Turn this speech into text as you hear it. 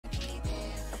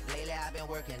been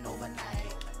working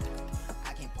overnight.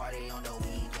 I can party on the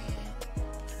weekend.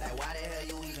 Like, why the hell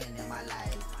you even in my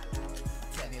life?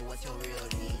 Tell me what's your real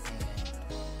reason.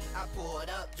 I pulled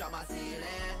up, drop my ceiling.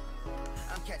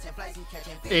 I'm catching flights, you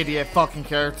catching feelings. Idiot fucking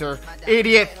character.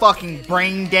 Idiot fucking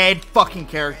brain dead fucking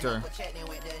character.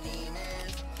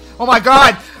 Oh my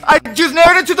god! I just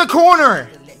nailed it to the corner!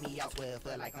 Let me out where I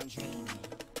feel like I'm dreaming.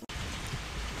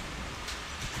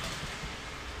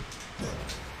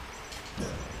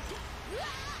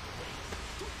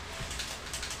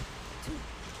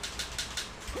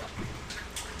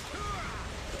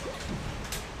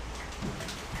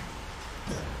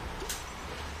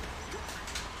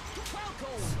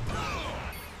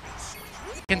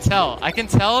 I can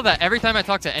tell that every time I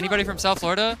talk to anybody from South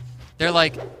Florida, they're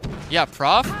like, yeah,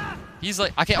 prof? He's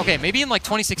like, okay, maybe in like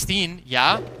 2016,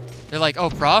 yeah. They're like, oh,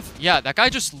 prof? Yeah, that guy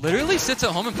just literally sits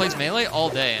at home and plays Melee all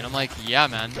day. And I'm like, yeah,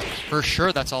 man, for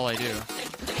sure that's all I do.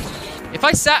 If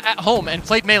I sat at home and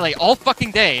played Melee all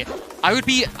fucking day, I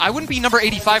wouldn't be number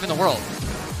 85 in the world.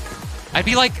 I'd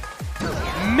be like,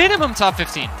 minimum top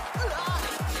 15.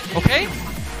 Okay?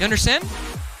 You understand?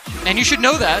 And you should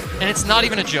know that, and it's not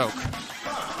even a joke.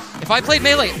 If I played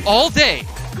Melee all day,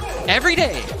 every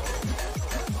day,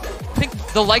 I think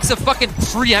the likes of fucking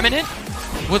Preeminent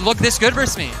would look this good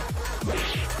versus me.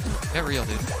 Get real,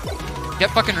 dude. Get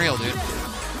fucking real, dude.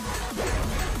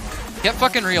 Get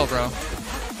fucking real, bro.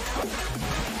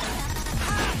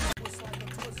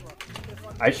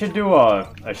 I should do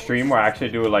a stream where I actually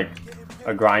do like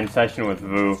a grind session with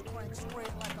Vu.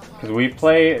 Because we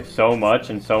play so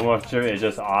much and so much of it is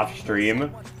just off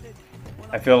stream.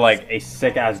 I feel like a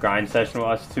sick-ass grind session with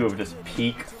us two of just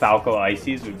peak Falco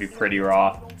Ices would be pretty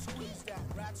raw.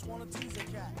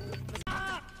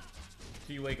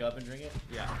 Do you wake up and drink it?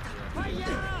 Yeah.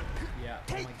 Yeah.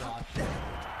 Oh my gosh.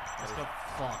 Let's go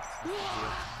fucked.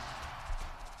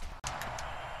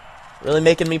 Really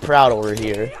making me proud over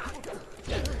here.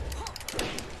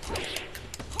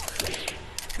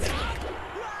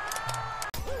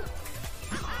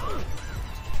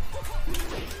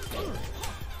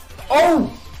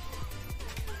 Oh!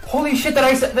 Holy shit! That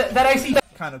I see.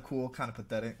 Kind of cool, kind of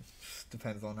pathetic.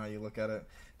 Depends on how you look at it.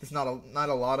 There's not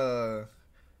a lot of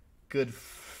good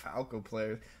Falco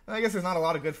players. And I guess there's not a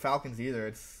lot of good Falcons either.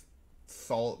 It's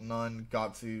Salt, None,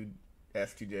 Gatsu,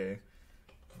 S2J.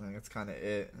 I think that's kind of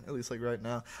it. At least like right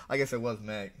now. I guess it was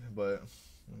Meg, but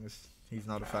he's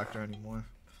not a factor anymore.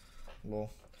 Lol.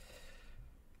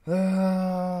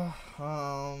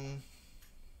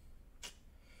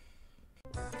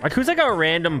 Like, who's like a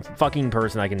random fucking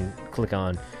person I can click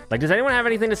on? Like, does anyone have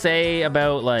anything to say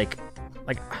about like,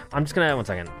 I'm just gonna, one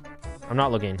second. I'm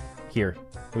not looking. Here.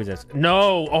 Who is this?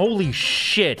 No! Holy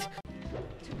shit!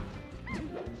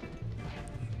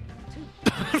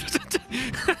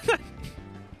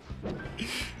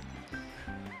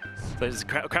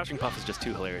 Crouching Puff is just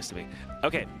too hilarious to me.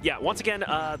 Okay, yeah, once again,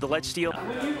 the ledge steal.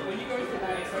 When you go to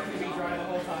bed, expect to be dry the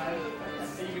whole time.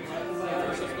 So you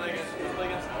can play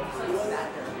against 30.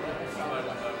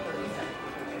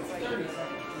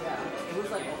 Yeah. It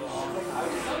was like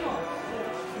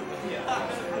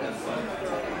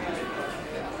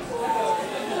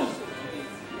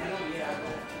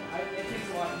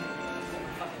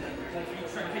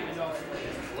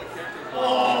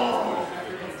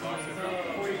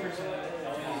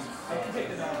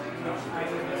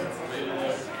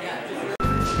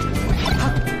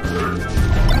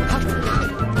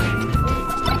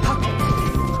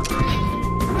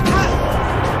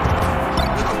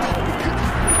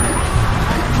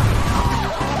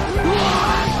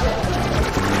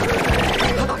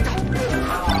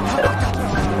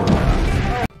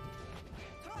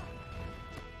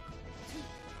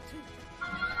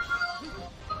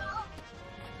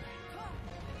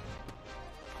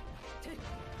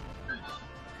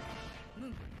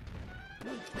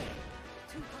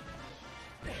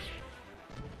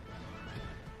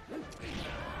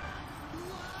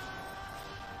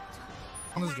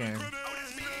on this game.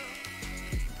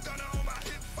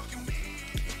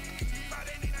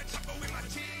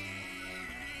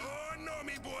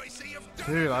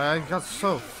 Dude, I got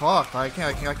so fucked. I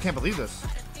can't believe this.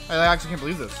 I actually can't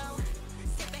believe this.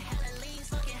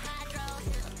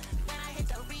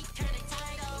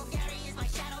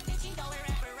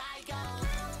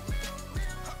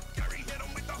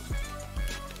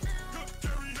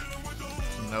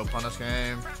 No punish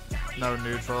game. No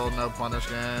neutral. No punish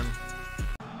game.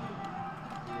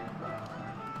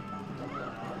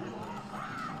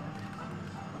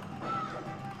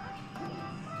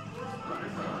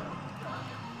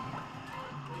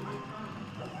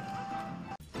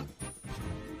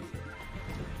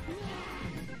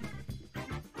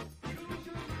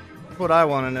 what I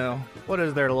want to know. What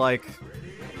is there like?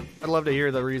 I'd love to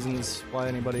hear the reasons why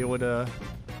anybody would,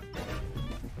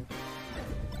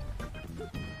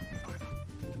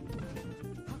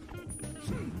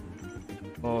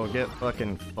 Oh, get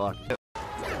fucking fucked.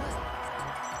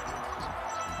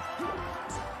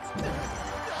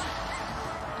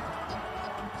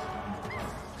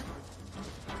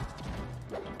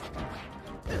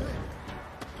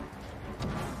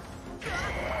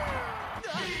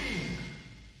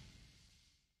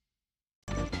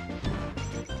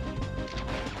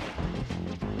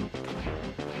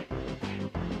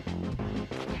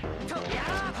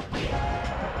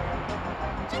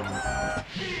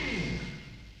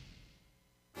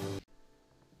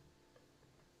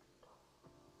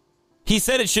 He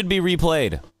said it should be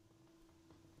replayed.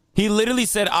 He literally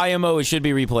said IMO, it should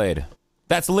be replayed.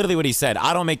 That's literally what he said.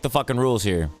 I don't make the fucking rules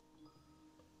here.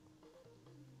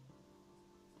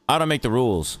 I don't make the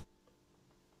rules.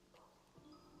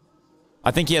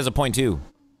 I think he has a point too.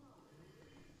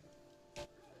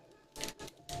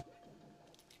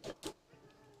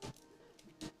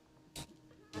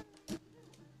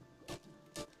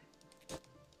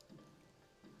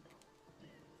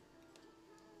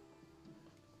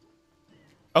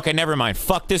 Okay, never mind.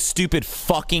 Fuck this stupid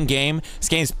fucking game. This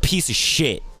game's a piece of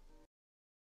shit.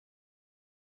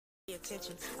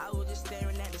 I was just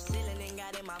staring at the ceiling and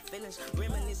got in my feelings,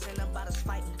 reminiscing about us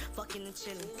fighting, fucking and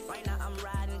chilling. Right now I'm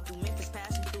riding through Memphis,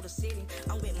 passing through the city.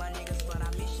 I'm with my niggas, but I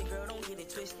miss you, girl. Don't get it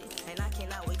twisted. And I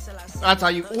cannot wait till I see. That's how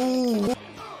you. Ooh.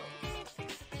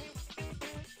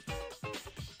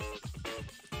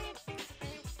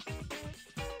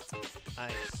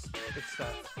 Nice. Good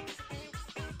stuff.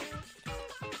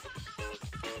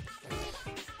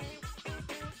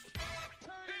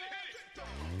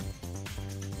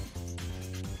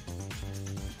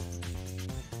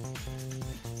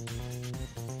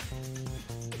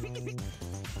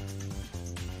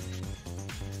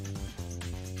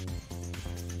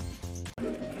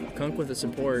 Kunk with the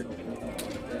support.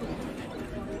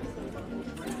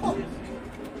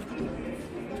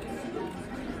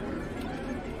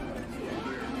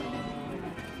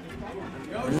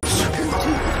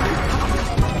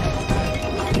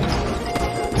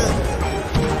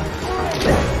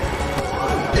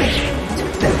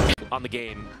 On the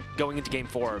game, going into game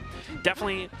 4.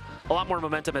 Definitely a lot more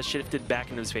momentum has shifted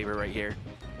back into his favor right here.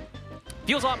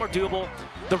 Feels a lot more doable.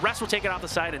 The rest will take it off the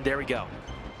side, and there we go.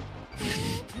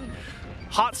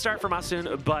 Hot start for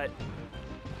Masun, but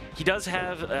he does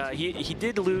have, he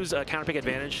did lose a counter pick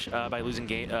advantage by losing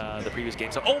game, the previous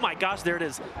game. So, oh my gosh, there it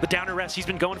is. The downer rest. He's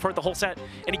been going for it the whole set,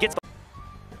 and he gets the...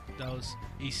 That was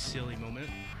a silly moment.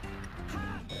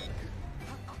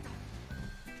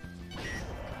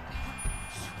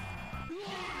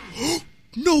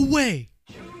 No way!